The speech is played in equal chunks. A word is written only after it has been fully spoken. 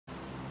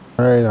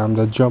Alright, I'm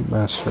the jump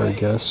master, I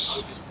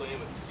guess.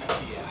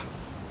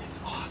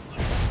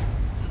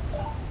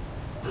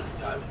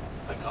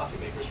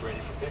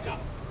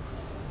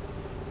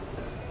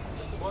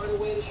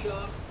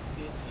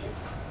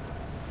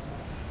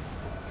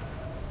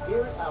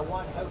 Here's how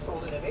one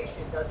household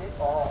innovation does it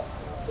all.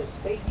 The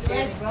space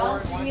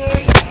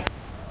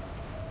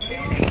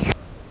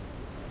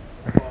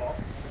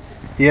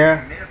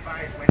Yeah.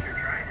 humidifies winter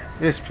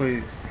dryness. Yes,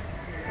 please.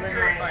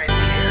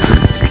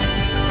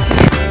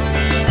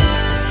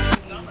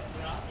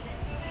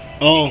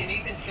 Oh.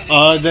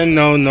 Then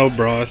no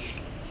bros.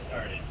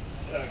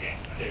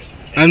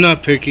 I'm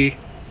not picky.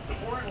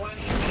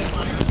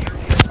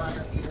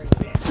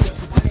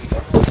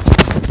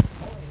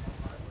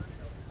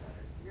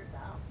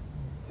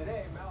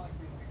 Today, Malik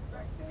didn't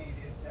expect to need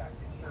intact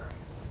insurance,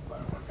 but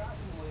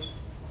unfortunately,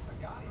 a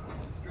guy who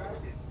was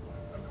distracted,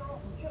 a girl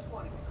who just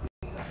wanted to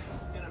clean up,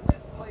 and a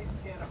misplaced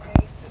can of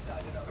paint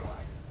decided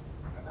otherwise.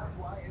 And that's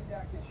why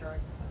intact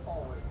insurance is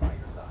always by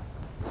your side.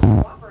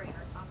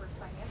 Cooperators offers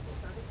financial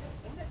services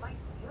aimed at life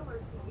tailored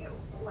to you,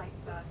 like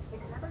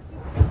it's never too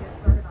late to get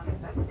started on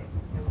investing,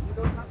 so you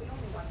don't have the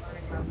only one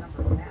learning about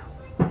numbers now.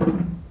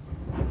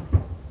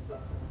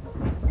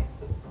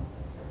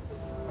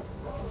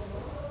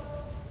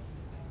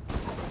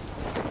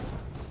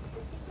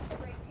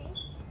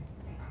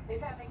 Is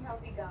having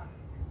healthy gums.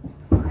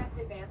 Crest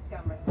Advanced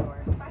Gum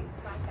Restore fights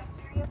plaque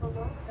bacteria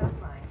below the gum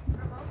line,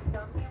 promotes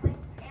gum healing,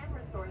 and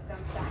restores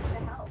gums back to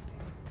health.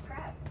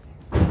 Crest.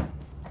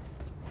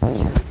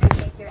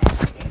 Make your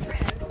everyday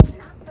friends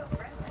not so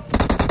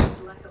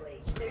friendly.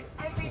 Luckily, there's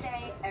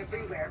everyday,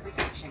 everywhere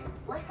protection.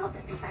 Lysol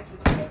disinfectant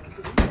spray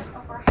can be used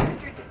on over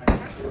 100 different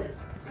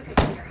surfaces.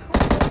 Because when your home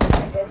is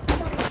protected, so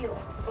do you.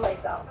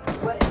 Lysol.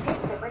 What it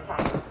takes to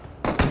protect.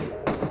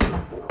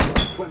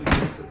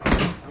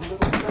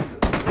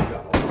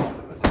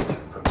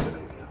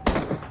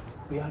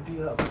 The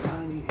idea of a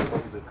tiny hippo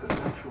that could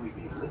actually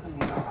be living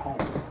in our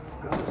homes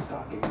got us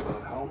talking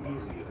about how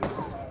easy it is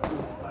to be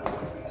fooled by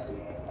what we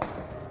see.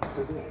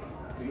 Today,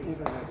 the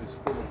internet is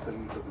full of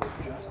things that look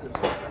just as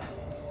real.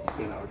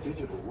 In our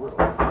digital world,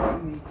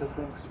 we need to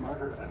think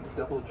smarter and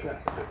double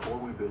check before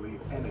we believe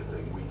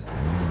anything we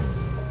see.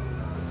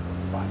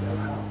 Find out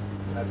how.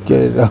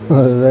 Get it out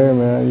of there,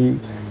 man.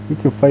 You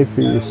can fight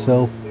for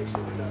yourself.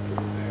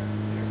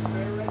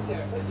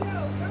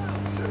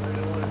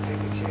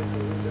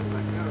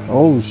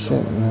 Oh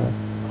shit, man.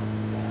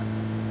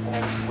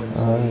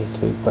 I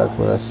take back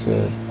what I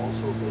said.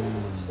 Also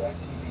available in Stack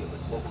TV and the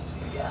Global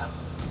TV app.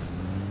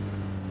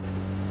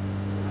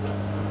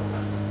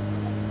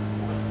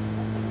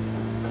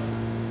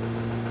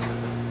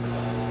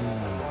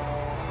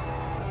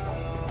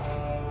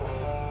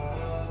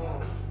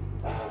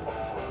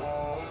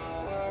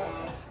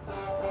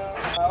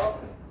 Well,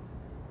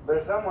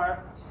 they're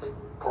somewhere.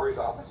 Corey's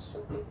office?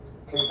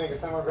 Can you think of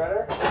somewhere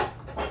better?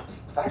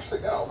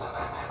 Actually, no.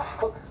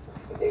 Look,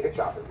 David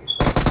Chopper these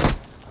things.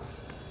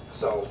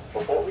 So,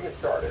 before we get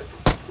started,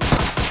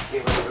 came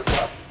into this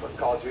up, what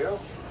called you,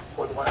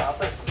 went to my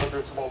office, looked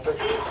through some old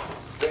pictures.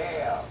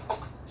 Bam!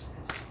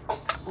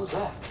 Who's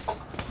that?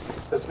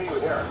 That's me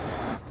with Aaron.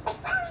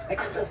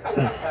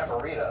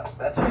 Marita,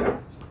 that's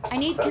you. I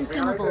need That's me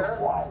right there?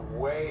 consumables. Wow,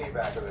 way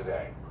back in the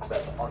day.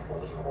 That's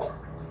unbelievable.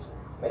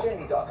 Maybe I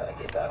need to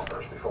authenticate that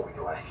first before we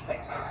do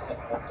anything.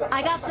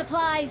 I got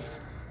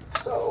supplies.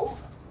 So,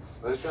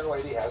 this young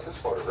lady has this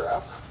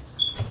photograph,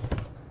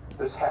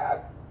 this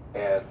hat,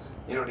 and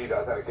you don't need to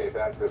authenticate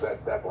that because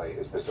that definitely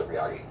is Mr.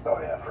 Miyagi. Oh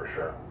yeah, for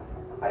sure.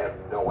 I have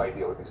no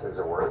idea what these things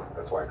are worth.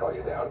 That's why I call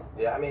you down.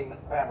 Yeah, I mean,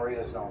 Pam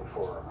Marita's known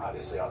for,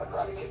 obviously, all the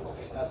Karate Kid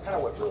movies, and that's kind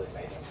of what really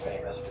made him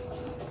famous.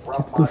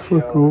 Get the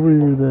fuck over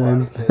here, then.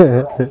 Shows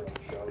and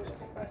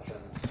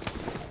conventions,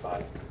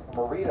 but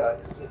Marita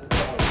isn't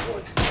someone who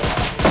really sees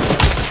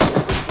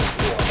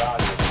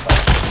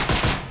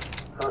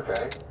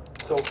Okay.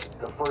 So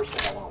the first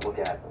thing I want to look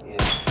at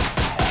is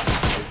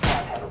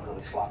Pat had a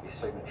really sloppy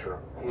signature.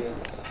 His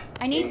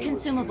I need A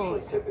was consumables.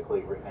 usually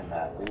typically written in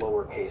that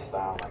lowercase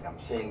style, like I'm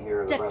seeing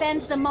here.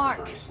 Defend the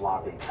mark. Very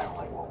sloppy, kind of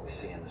like what we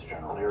see in this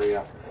general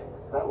area.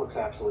 That looks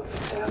absolutely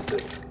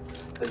fantastic.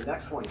 The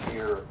next one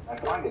here, I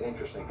find it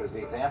interesting because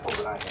the example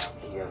that I have,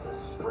 he has a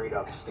straight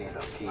up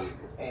stand-up P,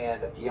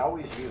 and he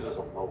always uses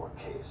a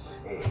lowercase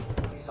a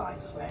when he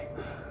signs his name.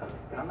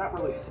 And I'm not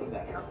really seeing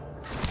that here.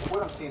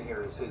 What I'm seeing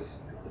here is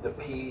the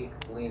P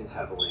leans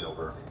heavily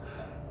over.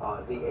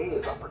 The A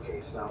is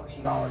uppercase. Now,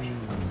 he knowledge.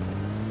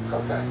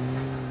 Okay.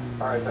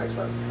 All right, thanks,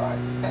 man. Bye.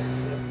 Nice to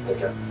see you. Take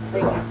care.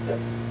 Thank you. Yep.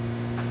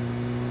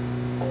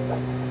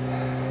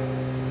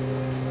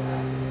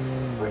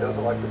 Who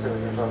doesn't like the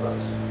signatures on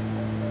those?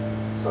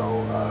 So,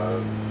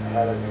 I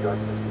had to do like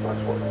 $60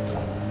 for it.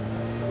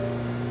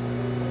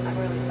 I'm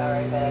really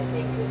sorry, but I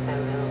think the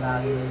sentimental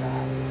value is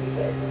that he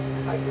did.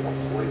 I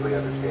completely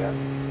understand.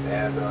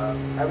 And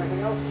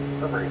everything else,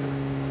 they're bringing it.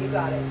 You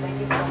got it. Thank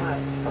you so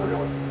much. Have a good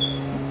one.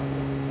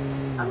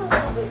 I'm a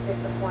little bit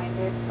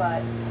disappointed,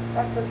 but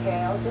that's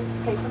okay. I'll just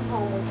take them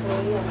home with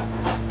me and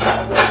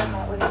I'll wear them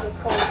out when it gets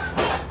cold.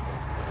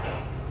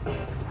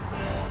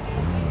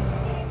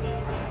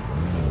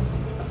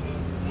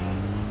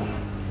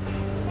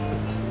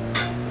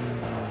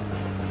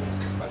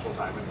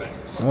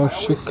 Oh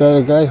shit, got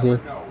a guy here.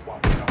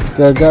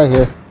 Got a guy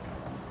here.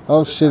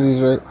 Oh shit,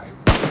 he's right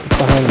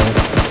behind me.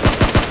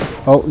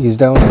 Oh, he's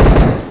down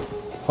there.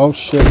 Oh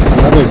shit,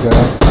 another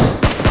guy.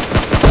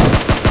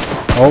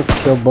 Oh,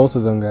 killed both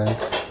of them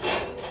guys.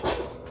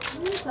 Who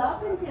are you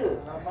talking to?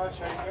 Not much.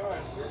 How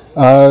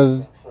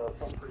you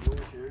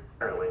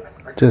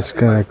doing? Just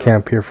gonna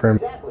camp here for him.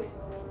 Exactly.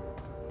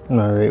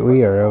 Alright,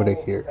 we are out of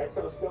here.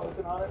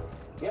 Exoskeleton on it?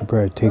 Should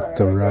probably take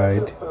the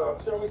ride.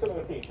 Show me some of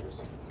the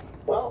features.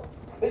 Well,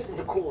 this is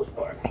the coolest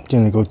part.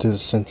 Gonna go to the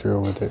center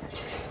over there.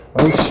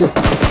 Oh shit!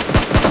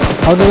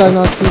 How did I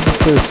not see this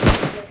person?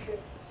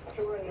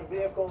 Securing a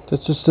vehicle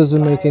That just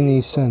doesn't make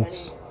any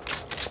sense.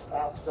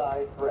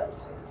 outside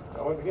threats.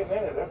 No one's getting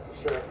in it, that's for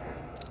sure.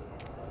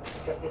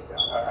 Check this out,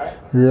 alright?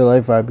 In real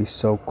life, I'd be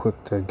so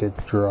quick to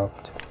get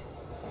dropped.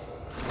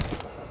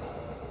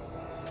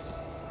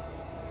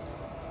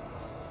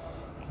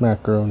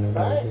 Macaroni,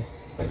 baby.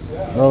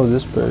 Oh,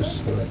 this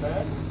person.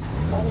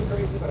 Call me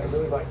crazy, but I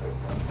really like this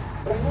thing.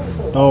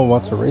 Oh,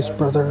 wants a race,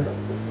 brother?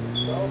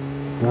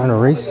 You want a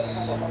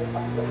race?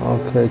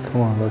 Okay,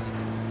 come on, let's.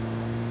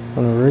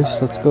 Want a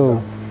race? Let's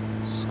go.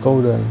 Let's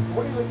go then.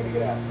 What are you looking to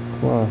get at?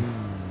 Come on.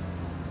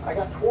 I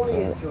got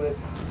 20 into it.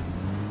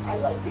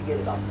 I'd like to get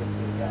about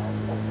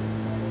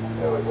 15,000.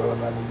 No, as well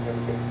as I would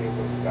never get a deal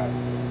with you guys.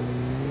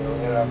 You know,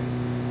 and,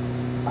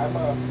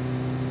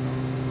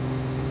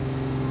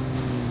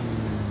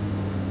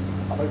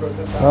 I'm gonna go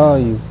 10,000. Oh,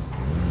 you.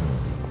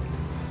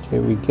 Okay,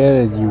 we get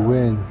it. You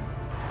win.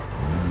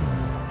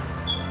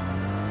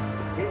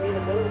 Get me in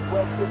the middle of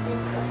 1250.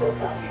 That's what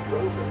I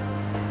drove it.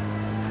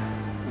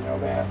 You know,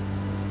 man.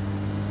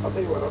 I'll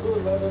tell you what, I'll do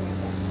 11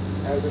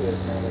 as it is,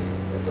 man.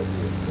 It's up to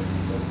you.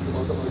 That's the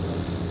most I'm gonna do.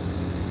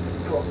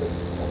 1250.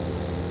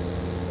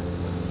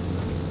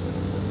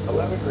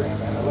 11 grand,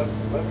 man.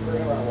 11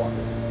 grand on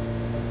walking.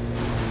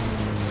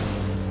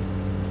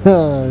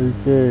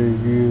 Okay,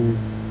 good.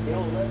 You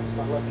know, 11's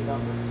my lucky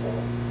number, so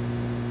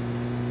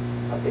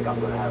I think I'm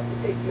going to have to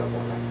take you up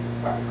on that.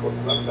 All right, cool.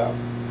 11,000.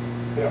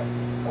 Yeah.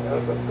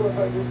 Let's go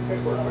inside and do some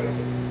paperwork. All right.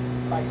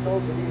 If I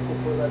sold the vehicle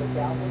for 11,000,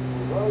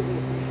 as long as he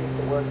appreciates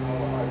the work and all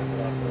the hard work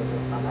that I put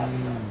in, I'm happy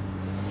enough.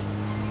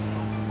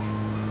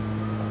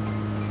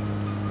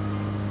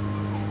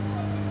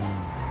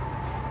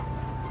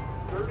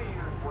 Working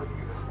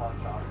in this pawn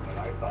shop, and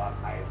I thought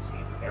I had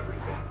seen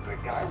everything. The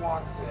guy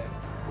walks in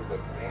with a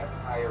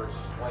vampire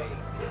slaying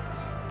kit.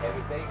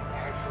 Everything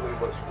actually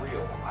looks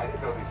real. I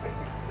didn't know these things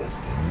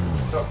existed.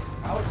 So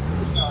Alex is in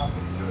the shop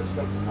and he's going to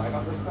spend some time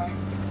on this thing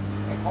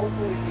and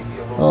hopefully give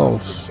you a little Oh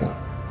extra shit. tip.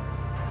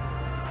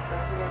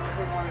 That's what I've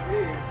seen one of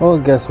these. Well,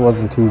 I guess it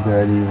wasn't too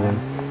bad even.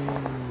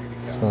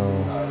 So.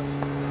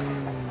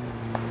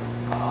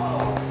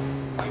 Oh,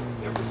 I've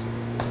never seen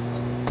this.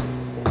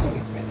 This thing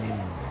is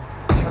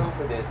fantastic. The term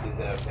for this is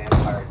a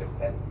vampire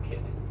defense kit.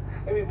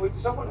 I mean, would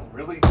someone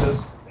really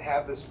just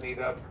have this made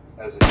up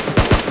as a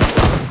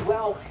joke?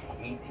 Well,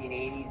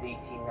 1880s,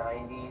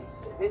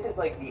 1890s. This is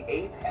like the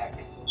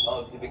apex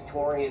of the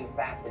Victorian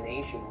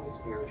fascination with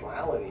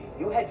spirituality.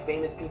 You had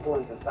famous people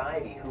in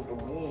society who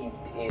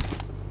believed in...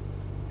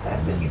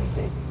 That's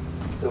interesting.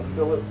 So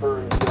Philip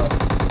Burns Young,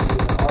 who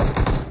was an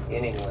artist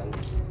in England,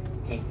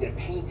 he did a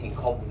painting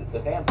called The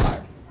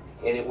Vampire.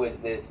 And it was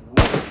this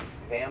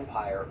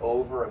vampire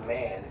over a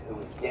man who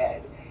was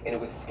dead. And it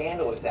was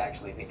scandalous,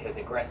 actually, because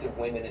aggressive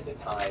women at the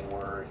time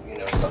were, you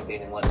know, something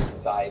in London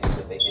society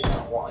that they did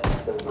not want.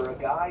 So for a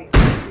guy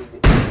who did the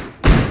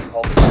painting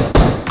called The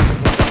Vampire,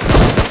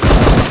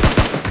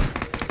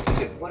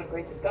 what a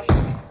great discussion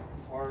piece.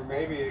 Or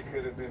maybe it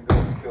could have been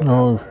built to kill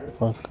Oh, vampires.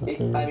 fuck.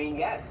 Okay. I mean,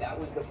 yes, that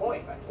was the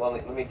point. Well,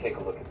 let me take a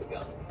look at the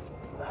guns.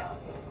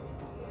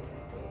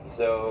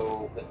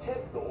 So the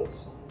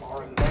pistols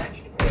are a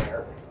matched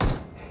pair,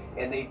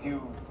 and they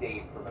do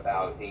date from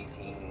about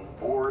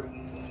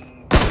 1840.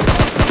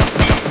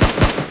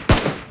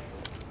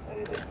 That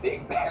is a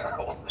big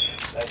barrel.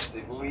 That's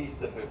at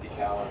least a 50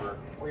 caliber.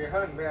 When you're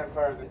hunting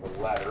vampires, There's a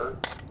letter,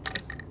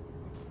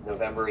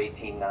 November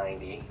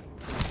 1890.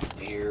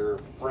 Dear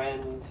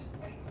friend,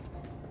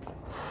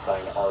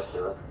 signed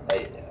Arthur.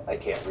 I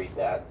can't read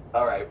that.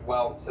 All right,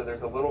 well, so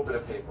there's a little bit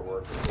of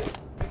paperwork.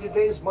 in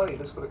today's money,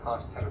 this would have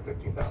cost $10,000 or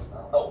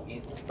 $15,000. Oh,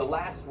 easily. The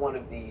last one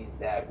of these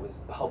that was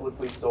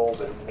publicly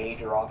sold at a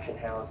major auction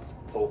house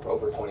sold for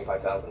over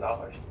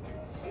 $25,000.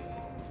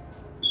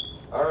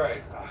 All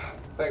right.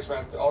 Thanks,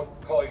 man. I'll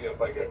call you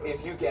if I get this.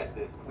 If you get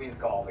this, please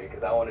call me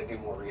because I want to do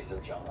more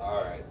research on it.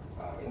 All right.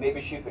 And maybe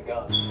shoot the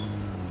gun.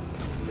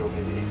 You'll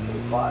maybe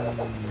 18.5.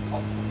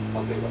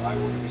 I'll tell you what, I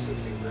will give you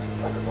 16 grand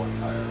if I can go any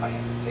higher. I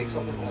have to take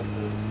something like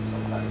this and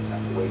sometimes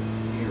have to wait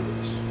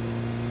years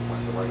when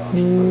the right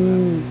option put it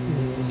in.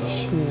 So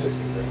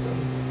 16 grand's up.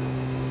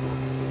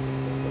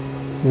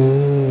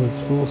 Yeah,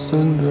 it's full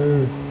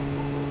sender.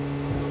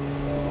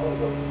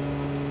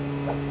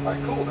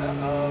 Alright, cool, man.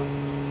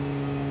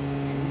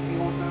 Can you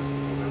deal with this?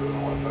 Because I really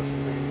don't want to touch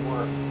anything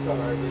anymore. It's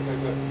alright, we got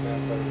the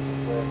vampires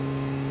this way.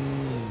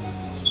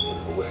 Just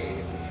put it away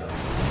and return.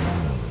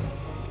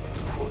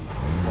 Oh,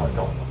 I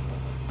don't.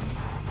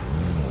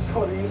 So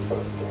what are you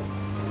supposed to do?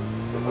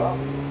 The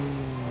zombie.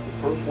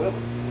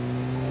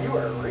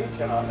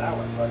 chin on that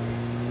one, buddy.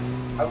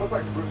 I look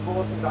like Bruce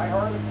Willis in Die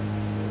Hard.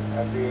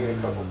 After you ate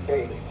a cup of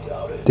cake.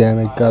 Damn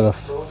it, gotta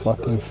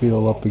fucking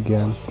fuel up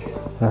again.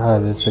 Ah,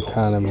 this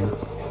economy.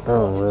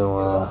 I'm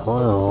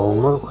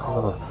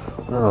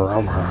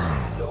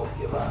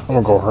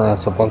gonna go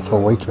harass a bunch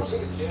of waitresses.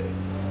 I've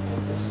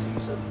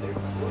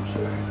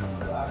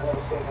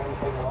never seen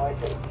anything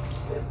like it.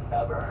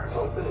 Ever.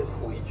 Something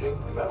is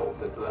leaching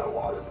metals into that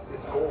water.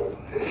 It's gold.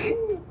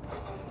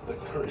 The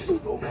Curse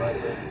of Oak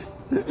Island.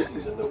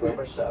 Season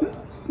November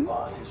 7th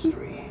on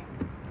History.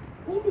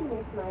 Keeping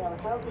your smile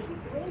healthy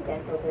between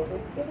dental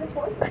visits is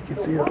important. I can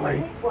see the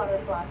light. Water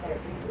flosser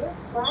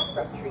removes plaque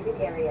from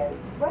treated areas.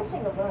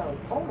 Brushing alone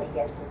only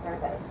gets the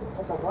surface,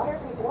 but the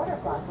waterproof water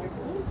flosser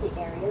cleans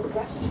the areas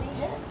brushing may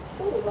miss.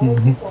 Ooh, only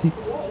 2 cents a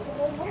day to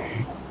learn more.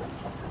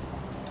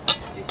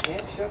 You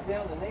can't shut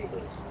down the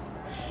neighbors.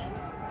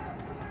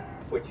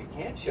 But you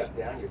can shut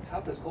down your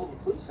toughest cold and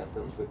flu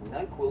symptoms with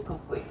NyQuil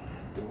Complete.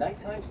 The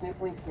nighttime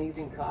sniffling,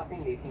 sneezing,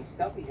 coughing, aching,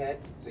 stuffy head,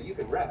 so you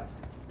can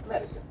rest.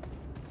 Medicine.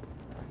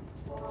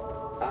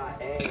 I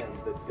am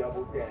the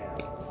double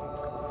down.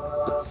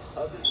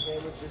 Other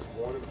sandwiches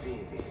want to be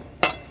me.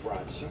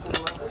 Fried chicken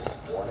lovers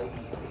want to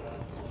eat me.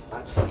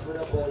 I cheap it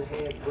up on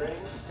hand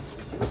bread,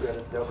 so you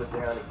better double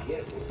down and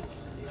get me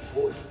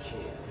before you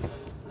can't.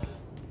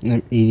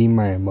 I'm eating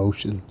my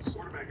emotions.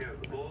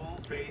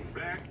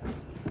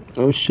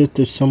 Oh shit,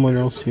 there's someone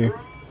else here.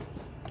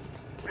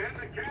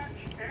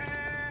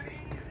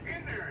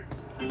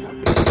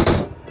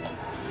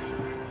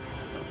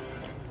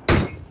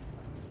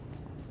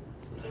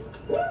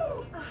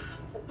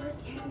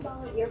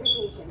 Cannonball of your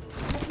vacation.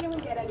 Can the feeling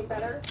get any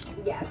better?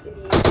 Yes, if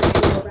you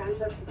use your round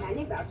trip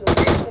companion voucher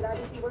with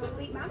RBC World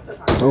Elite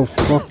MasterCard. Oh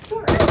fuck.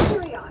 Sure,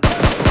 carry on.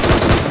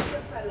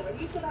 What's better when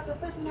you save up to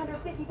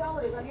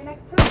 $1,350 on your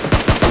next trip?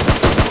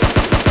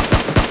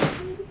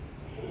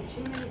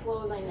 Too many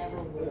clothes I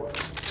never wore.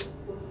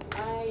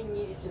 I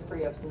needed to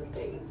free up some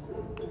space.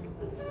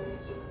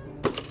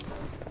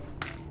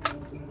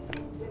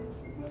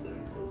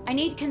 I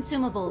need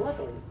consumables.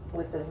 Luckily,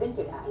 with the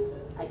Vinted app,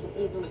 I can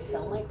easily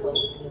sell my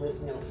clothes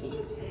with no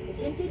fees.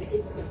 Vinted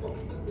is simple.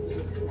 You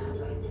just snap,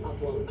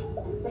 upload,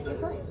 and set your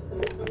price.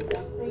 And the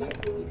best thing,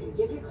 you can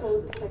give your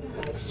clothes a second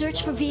life.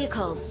 Search for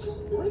vehicles.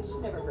 Which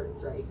never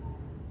hurts, right?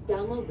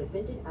 Download the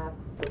Vinted app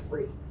for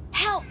free.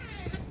 Help!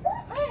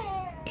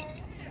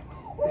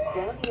 With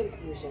Downy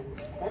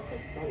infusions, let the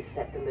sun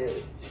set the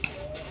mood.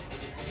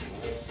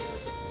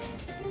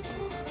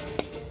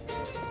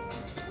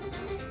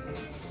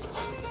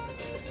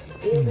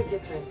 Feel the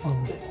difference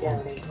with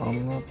Downy.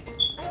 I'm not.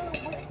 I don't know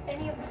what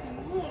any of this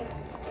means.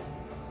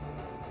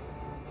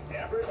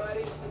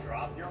 Everybody,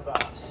 drop your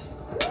box.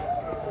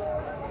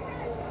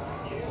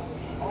 You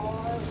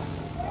are.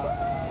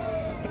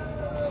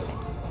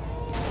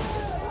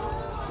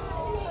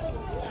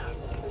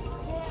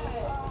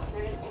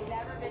 There's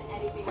never been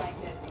anything like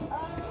this.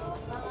 Oh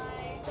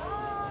my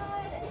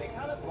god! They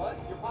kind of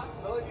bust your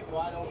possibilities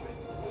wide open.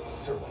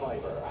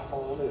 Survivor,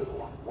 all new.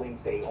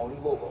 Wednesday on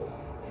Global.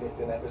 Missed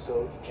an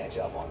episode? Catch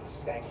up on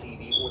Stack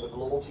TV or the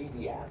Global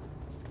TV app.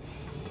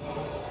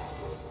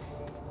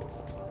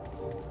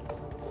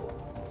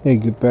 Hey,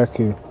 get back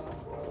here.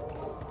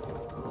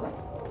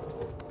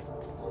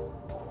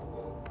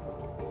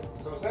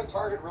 So is that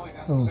target really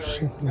Oh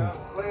necessary?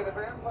 shit. Slay the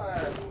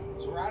vampire.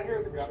 So we're out here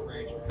at the gun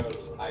range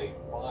because I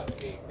bought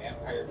a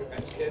vampire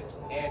defense kit.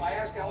 And I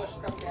asked Alice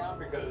to come down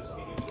because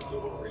he needed to do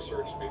a little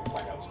research and maybe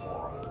find out some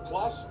more.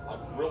 Plus, I'm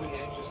really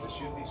anxious to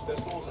shoot these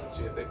pistols and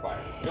see if they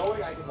fire.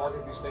 Knowing I can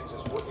market these things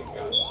as working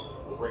guns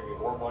will bring me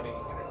more money in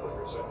a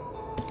quicker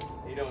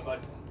sale. You know, bud,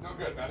 No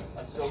good, man.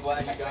 I'm so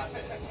glad you got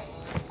this.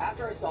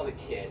 After I saw the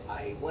kid,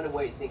 I went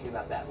away thinking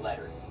about that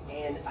letter.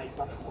 And I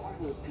thought, who are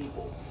those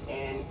people?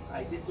 And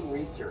I did some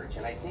research,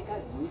 and I think I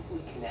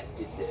loosely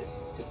connected this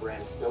to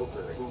Bram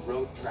Stoker, who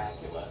wrote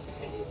Dracula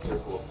and his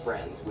circle of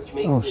friends, which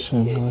makes this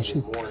shit, kid no, I even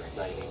should- more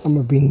exciting. I'm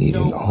gonna be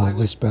needing So all I of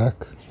this was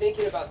back.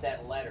 Thinking about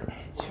that letter,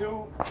 it's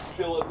to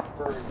Philip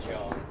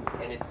Burne-Jones,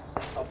 and it's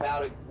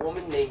about a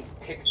woman named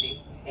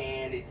Pixie,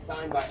 and it's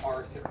signed by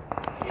Arthur.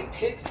 And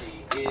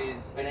Pixie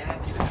is an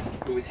actress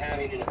who is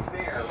having an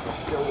affair with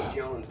Philip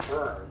Jones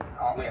Byrne.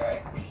 When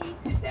he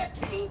painted that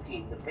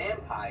painting, The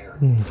Vampire.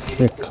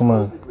 Here, come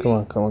on.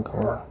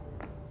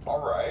 All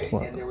right.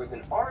 What? And there was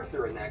an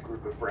Arthur in that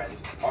group of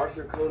friends,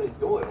 Arthur Conan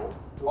Doyle,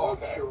 who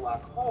wrote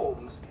Sherlock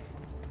Holmes.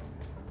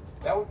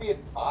 That would be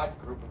an odd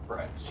group of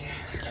friends.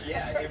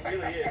 Yeah, it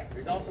really is.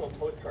 There's also a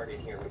postcard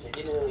in here, which I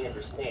didn't really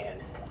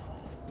understand.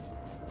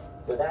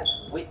 So that's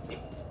Whitby.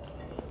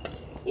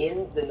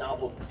 In the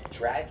novel,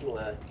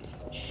 Dracula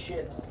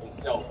ships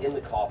himself in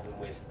the coffin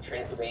with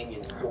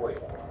Transylvanian soil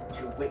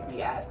to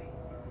Whitby Abbey.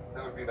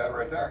 That would be that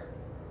right there.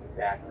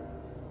 Exactly.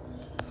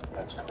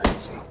 That's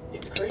crazy.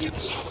 It's crazy.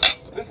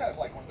 This has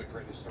like one of the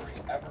greatest stories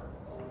ever.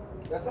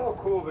 That's all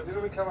cool, but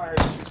didn't we come out here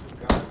to shoot some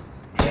guns?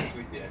 Yes,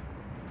 we did.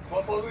 So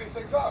let's load these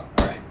things up.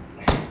 All right.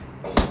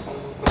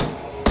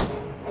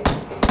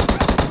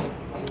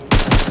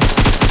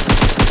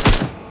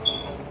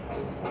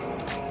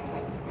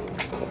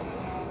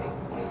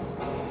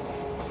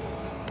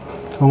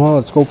 Come on,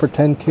 let's go for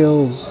 10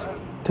 kills.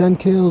 10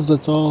 kills,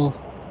 that's all.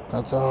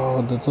 That's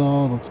all,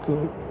 let's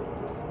go.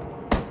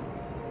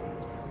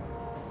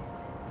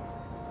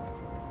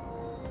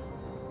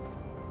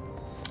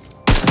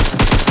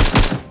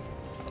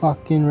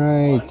 Fucking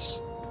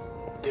right.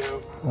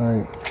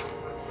 Alright.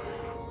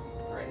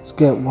 Let's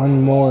get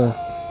one more.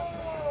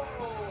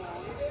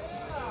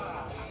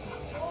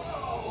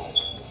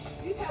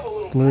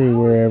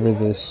 Wherever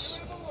this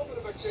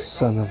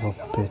son of a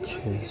bitch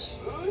is.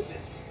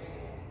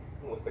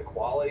 With the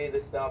quality of the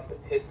stuff, the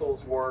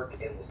pistols work,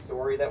 and the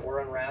story that we're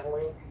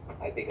unraveling,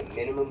 I think a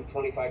minimum of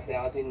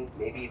 25,000,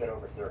 maybe even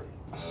over 30.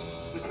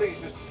 This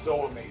thing's just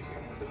so amazing.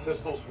 The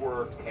pistols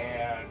work,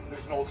 and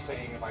there's an old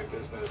saying in my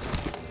business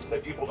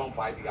that people don't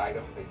buy the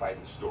item, they buy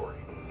the story.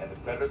 And the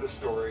better the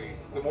story,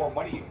 the more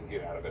money you can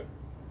get out of it.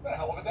 What a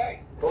hell of a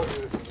day. Told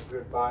you this was a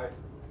good buy.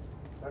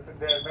 That's a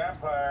dead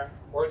vampire.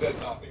 Or a dead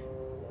zombie.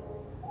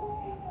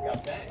 We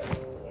got bangs.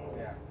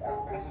 Yeah.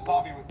 It's a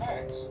zombie with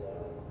bangs.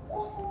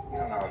 You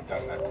don't know how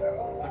dumb that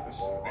sounds. Let this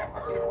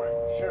vampire get away.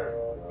 Sure.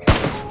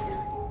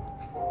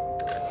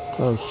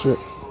 Oh shit.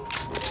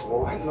 Well,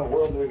 what in the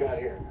world do we got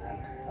here, man?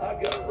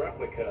 I've got a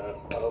replica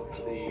of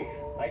the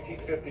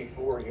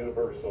 1954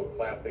 Universal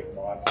Classic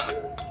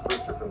Monster,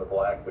 Creature from the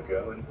Black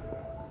Lagoon.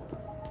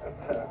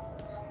 That's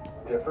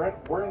different.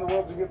 Where in the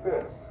world did you get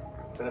this?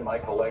 It's been in my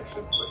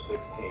collection for 16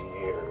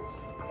 years,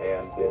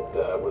 and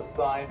it was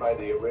signed by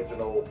the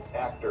original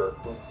actor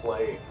who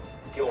played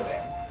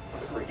Gilman,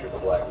 the Creature of the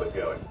Black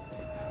Lagoon.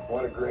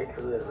 What a great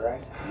career,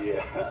 right?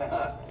 Yeah.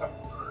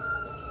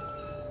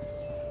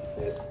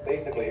 It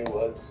basically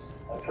was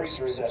a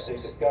creature that they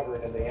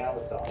discovered in the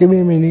Amazon. Give me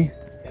a mini.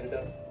 Ended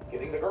up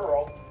getting the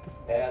girl,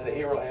 and the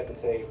hero had to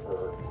save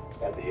her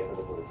at the end of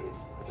the movie.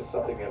 Just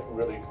something that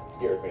really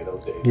scared me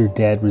those days. Your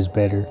dad was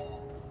better.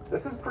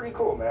 This is pretty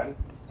cool, man.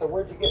 So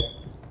where'd you get it?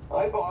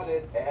 I bought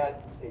it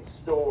at a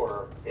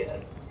store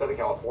in Southern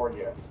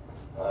California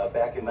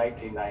back in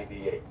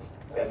 1998.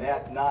 And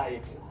that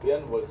night,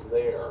 Ben was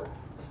there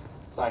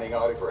signing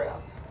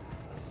autographs.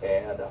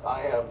 And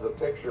I have the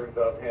pictures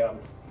of him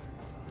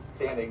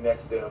standing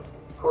next to him.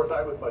 Of course,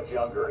 I was much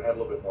younger and had a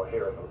little bit more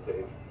hair in those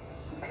days.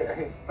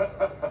 Okay.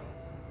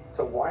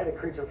 So why the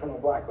Creature from the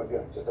Black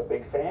Lagoon? Just a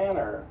big fan,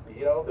 or?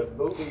 You know, the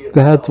movie...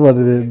 That's what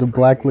it is, the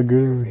Black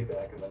Lagoon.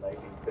 Back in the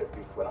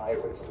 1950s when I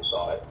originally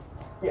saw it.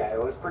 Yeah,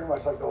 it was pretty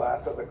much like the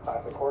last of the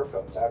classic horror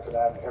films. After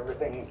that,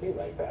 everything ain't be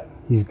like that.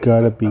 He's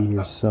gotta be here The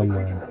Creature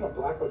somewhere. from the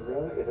Black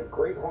Lagoon is a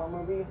great horror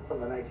movie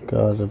from the 1950s.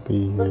 Gotta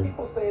be Some here.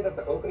 people say that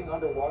the opening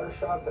underwater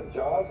shots of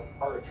Jaws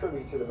are a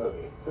tribute to the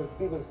movie, since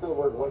Steven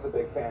Spielberg was a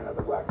big fan of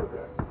the Black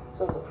Lagoon.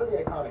 So it's a pretty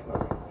iconic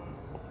movie.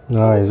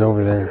 No, he's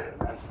over there.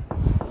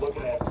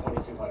 Looking at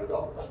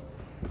 $2,200.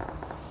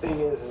 Thing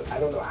is, I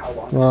don't know how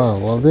long. Oh,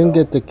 well, didn't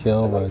get the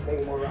kill, but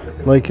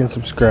like and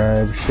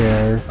subscribe,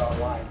 share.